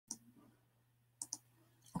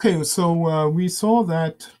Okay, so we saw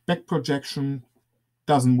that back projection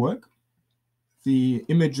doesn't work. The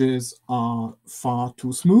images are far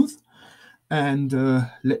too smooth. And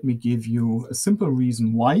let me give you a simple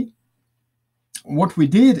reason why. What we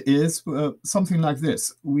did is something like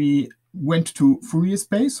this. We went to Fourier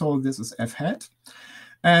space, so this is f hat,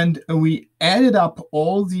 and we added up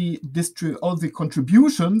all the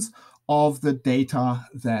contributions of the data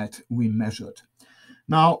that we measured.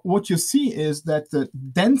 Now, what you see is that the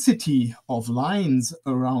density of lines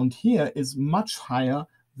around here is much higher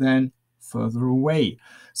than further away.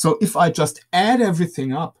 So if I just add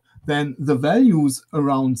everything up, then the values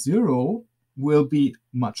around 0 will be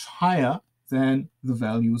much higher than the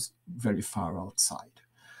values very far outside.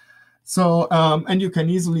 So, and you can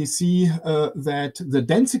easily see that the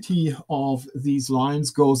density of these lines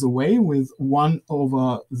goes away with 1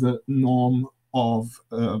 over the norm of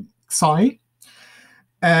psi.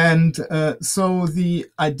 And so the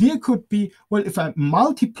idea could be, well, if I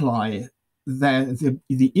multiply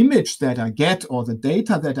the image that I get or the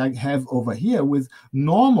data that I have over here with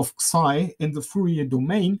norm of psi in the Fourier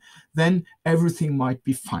domain, then everything might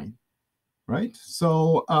be fine, right?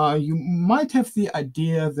 So you might have the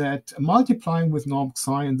idea that multiplying with norm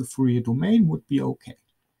psi in the Fourier domain would be okay.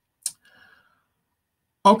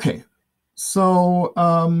 Okay, so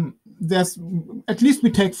there's, at least we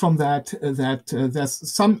take from that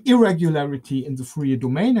there's some irregularity in the Fourier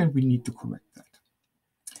domain, and we need to correct that.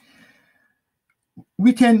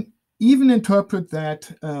 We can even interpret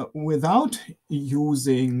that without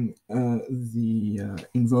using the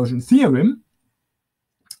inversion theorem.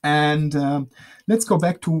 And let's go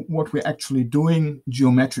back to what we're actually doing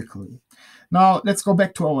geometrically. Now, let's go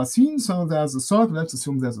back to our scene. So there's a circle. Let's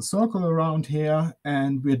assume there's a circle around here,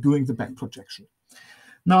 and we're doing the back projection.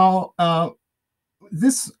 Now,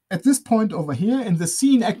 at this point over here in the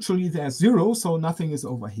scene, actually there's 0, so nothing is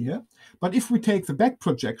over here. But if we take the back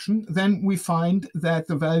projection, then we find that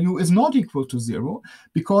the value is not equal to 0,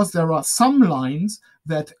 because there are some lines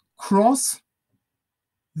that cross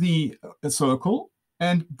the circle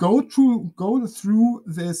and go through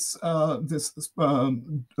this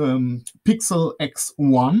pixel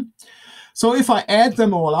x1. So if I add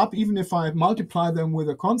them all up, even if I multiply them with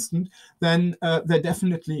a constant, then they're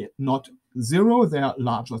definitely not 0, they are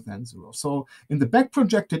larger than 0. So in the back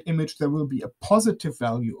projected image, there will be a positive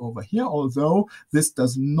value over here, although this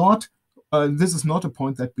does not, this is not a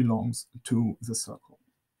point that belongs to the circle.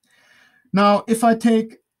 Now, if I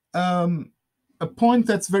take a point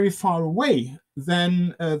that's very far away,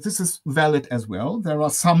 then this is valid as well. There are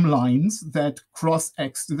some lines that cross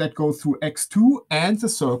x, that go through x2 and the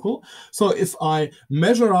circle. So if I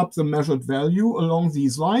measure up the measured value along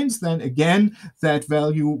these lines, then again, that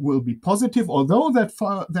value will be positive, although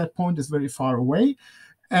that point is very far away,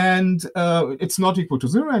 and it's not equal to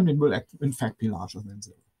 0, and it will in fact be larger than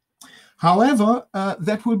 0. However,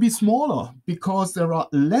 that will be smaller because there are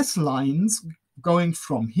less lines going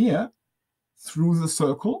from here through the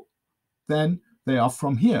circle than they are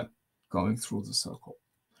from here going through the circle.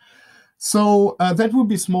 So that will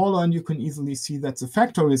be smaller, and you can easily see that the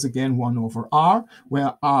factor is again 1 over r,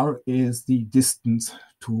 where r is the distance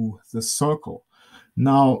to the circle.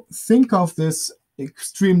 Now think of this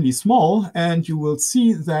extremely small, and you will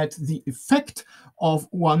see that the effect of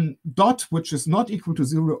one dot, which is not equal to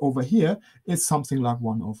 0 over here, is something like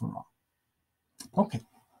 1 over r. Okay.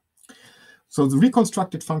 So the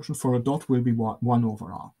reconstructed function for a dot will be 1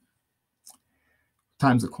 over r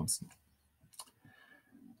times a constant.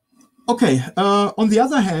 Okay, on the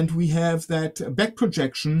other hand, we have that back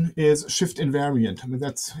projection is shift invariant. I mean,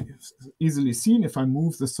 that's easily seen. If I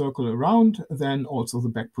move the circle around, then also the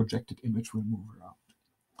back projected image will move around.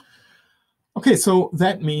 Okay, so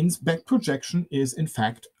that means back projection is in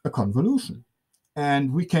fact a convolution.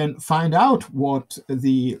 And we can find out what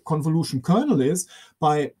the convolution kernel is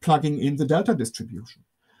by plugging in the delta distribution.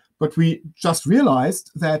 But we just realized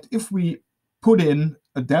that if we put in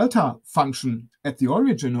a delta function at the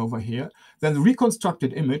origin over here, then the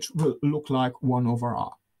reconstructed image will look like 1 over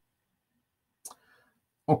r.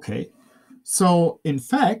 Okay, so in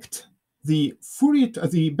fact, the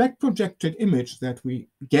back projected image that we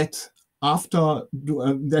get after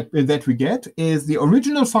that we get is the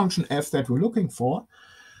original function f that we're looking for,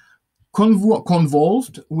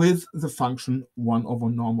 convolved with the function 1 over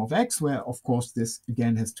norm of x, where of course this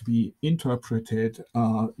again has to be interpreted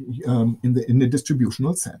in the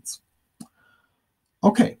distributional sense.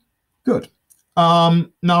 Okay, good.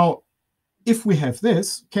 Now, if we have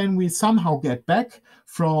this, can we somehow get back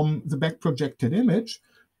from the back projected image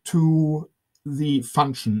to the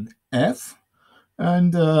function f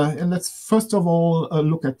And let's first of all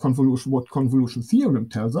look at convolution, what convolution theorem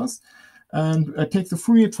tells us. And take the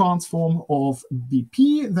Fourier transform of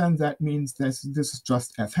BP, then that means this is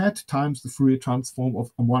just f hat times the Fourier transform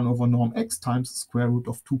of 1 over norm x times the square root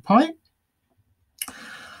of 2 pi.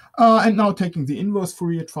 And now taking the inverse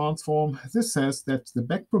Fourier transform, this says that the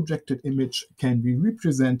back-projected image can be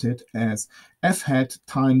represented as f hat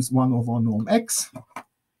times 1 over norm x.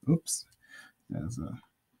 Oops, there's a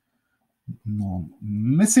norm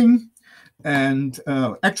missing. And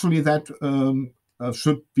actually that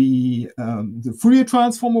should be the Fourier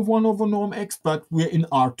transform of 1 over norm x, but we're in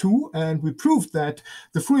R2, and we proved that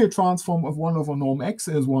the Fourier transform of 1 over norm x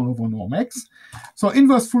is 1 over norm x. So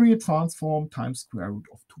inverse Fourier transform times square root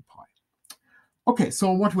of 2 pi. Okay,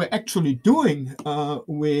 so what we're actually doing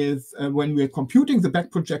when we're computing the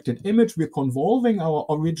back-projected image, we're convolving our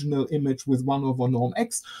original image with 1 over norm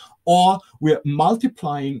x, or we're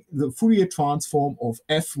multiplying the Fourier transform of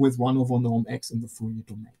f with 1 over norm x in the Fourier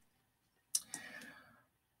domain.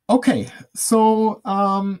 Okay, so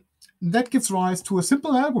that gives rise to a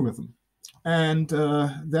simple algorithm. And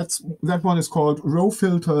that one is called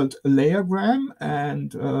row-filtered layergram.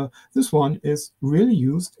 And this one is really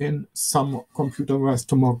used in some computerized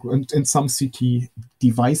tomography, in some CT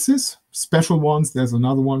devices, special ones. There's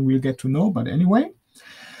another one we'll get to know, but anyway.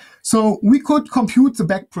 So we could compute the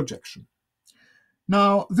back projection.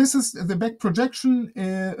 Now, this is the back projection,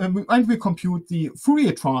 and we compute the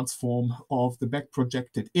Fourier transform of the back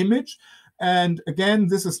projected image. And again,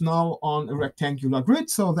 this is now on a rectangular grid,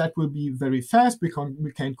 so that will be very fast. We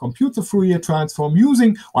can compute the Fourier transform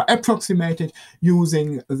using, or approximate it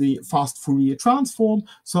using the fast Fourier transform.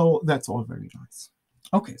 So that's all very nice.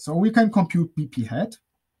 Okay, so we can compute BP hat.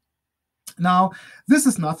 Now, this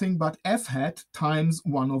is nothing but f hat times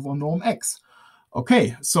 1 over norm x.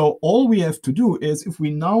 Okay, so all we have to do is, if we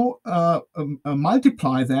now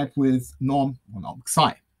multiply that with norm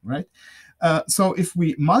psi, right? So if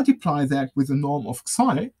we multiply that with the norm of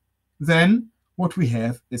psi, then what we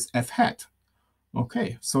have is f hat.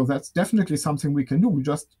 Okay, so that's definitely something we can do. We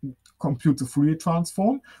just compute the Fourier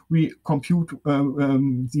transform. We compute,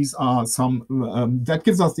 these are some, that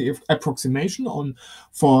gives us the approximation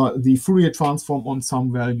for the Fourier transform on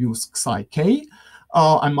some values psi k.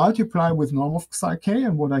 I multiply with norm of psi k,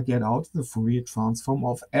 and what I get out is the Fourier transform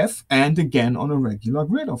of f, and again on a regular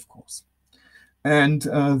grid, of course. And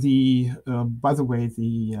by the way,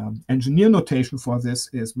 the engineer notation for this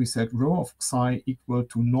is, we set rho of psi equal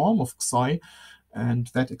to norm of psi, and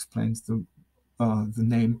that explains the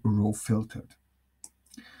name rho filtered.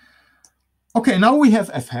 Okay, now we have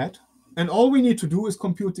f hat, and all we need to do is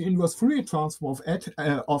compute the inverse Fourier transform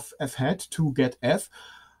of f hat to get f.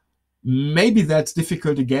 Maybe that's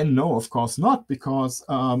difficult again. No, of course not, because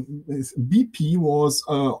BP was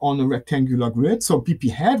on a rectangular grid. So BP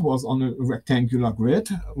hat was on a rectangular grid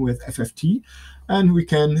with FFT. And we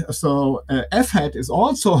can, so F hat is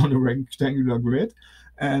also on a rectangular grid.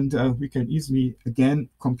 And we can easily, again,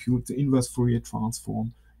 compute the inverse Fourier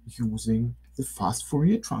transform using the fast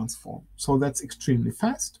Fourier transform. So that's extremely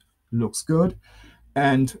fast, looks good.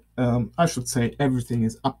 And I should say everything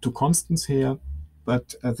is up to constants here.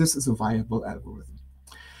 But this is a viable algorithm.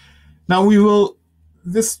 Now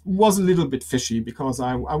this was a little bit fishy because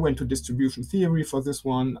I went to distribution theory for this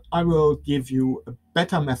one. I will give you a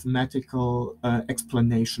better mathematical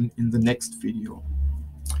explanation in the next video.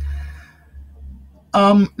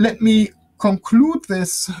 Let me conclude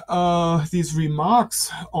these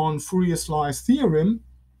remarks on Fourier slice theorem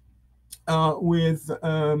with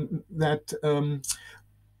that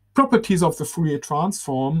properties of the Fourier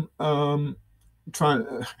transform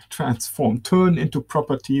turn into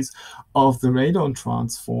properties of the radon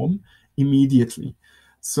transform immediately.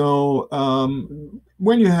 So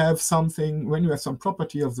when you have some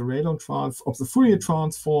property of the radon of the Fourier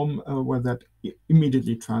transform, where that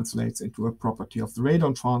immediately translates into a property of the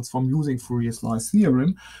radon transform using Fourier slice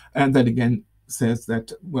theorem, and that again says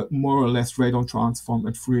that, well, more or less radon transform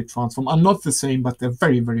and Fourier transform are not the same, but they're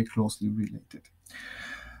very, very closely related.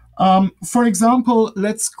 For example,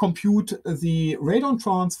 let's compute the radon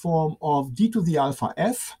transform of d to the alpha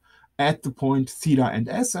f at the point theta and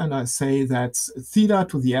s, and I say that's theta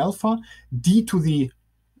to the alpha, d to the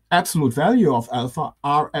absolute value of alpha,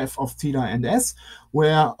 rf of theta and s,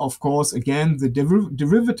 where, of course, again, the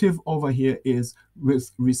derivative over here is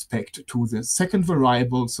with respect to the second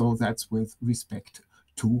variable, so that's with respect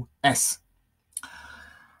to s.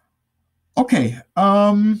 Okay.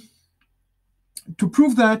 To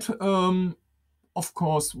prove that, of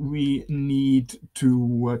course, we need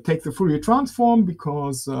to take the Fourier transform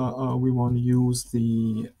because we want to use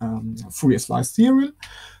the Fourier slice theorem.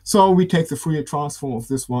 So we take the Fourier transform of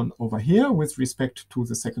this one over here with respect to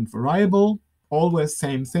the second variable, always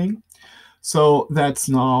same thing. So that's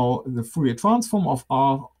now the Fourier transform of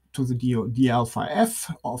R to the d alpha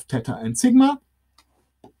f of theta and sigma.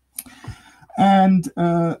 And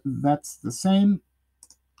that's the same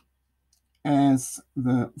as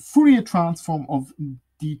the Fourier transform of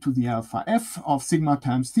d to the alpha f of sigma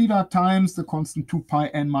times theta times the constant 2 pi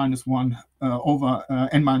n minus 1 over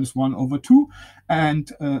n minus 1 over 2.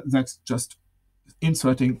 And that's just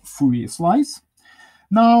inserting Fourier slice.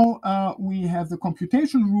 Now we have the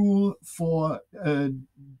computation rule for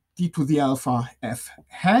d to the alpha f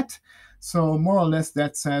hat. So more or less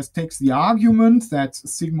that says, takes the argument,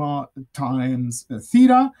 that's sigma times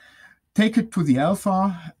theta, take it to the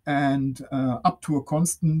alpha and up to a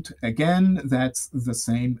constant. Again, that's the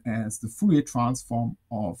same as the Fourier transform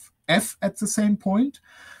of f at the same point.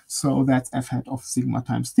 So that's f hat of sigma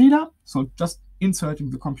times theta. So just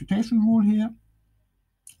inserting the computation rule here.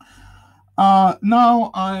 Now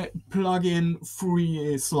I plug in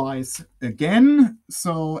Fourier slice again.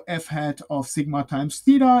 So f hat of sigma times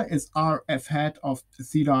theta is r f hat of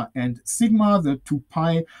theta and sigma. The 2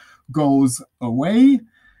 pi goes away.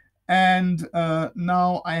 And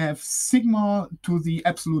now I have sigma to the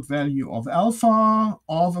absolute value of alpha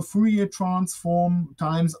of a Fourier transform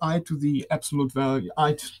times I to the absolute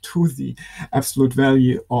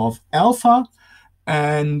value of alpha.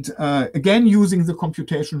 And again, using the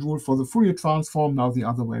computation rule for the Fourier transform, now the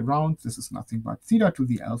other way around. This is nothing but theta to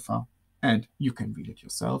the alpha, and you can read it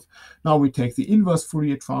yourself. Now we take the inverse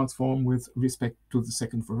Fourier transform with respect to the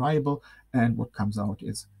second variable, and what comes out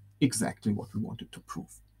is exactly what we wanted to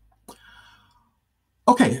prove.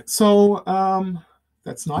 Okay, so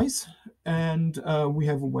that's nice. And we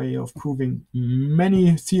have a way of proving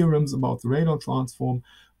many theorems about the radon transform,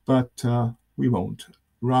 but we won't.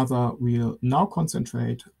 Rather, we'll now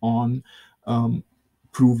concentrate on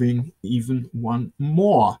proving even one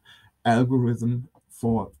more algorithm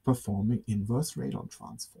for performing inverse radon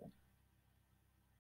transform.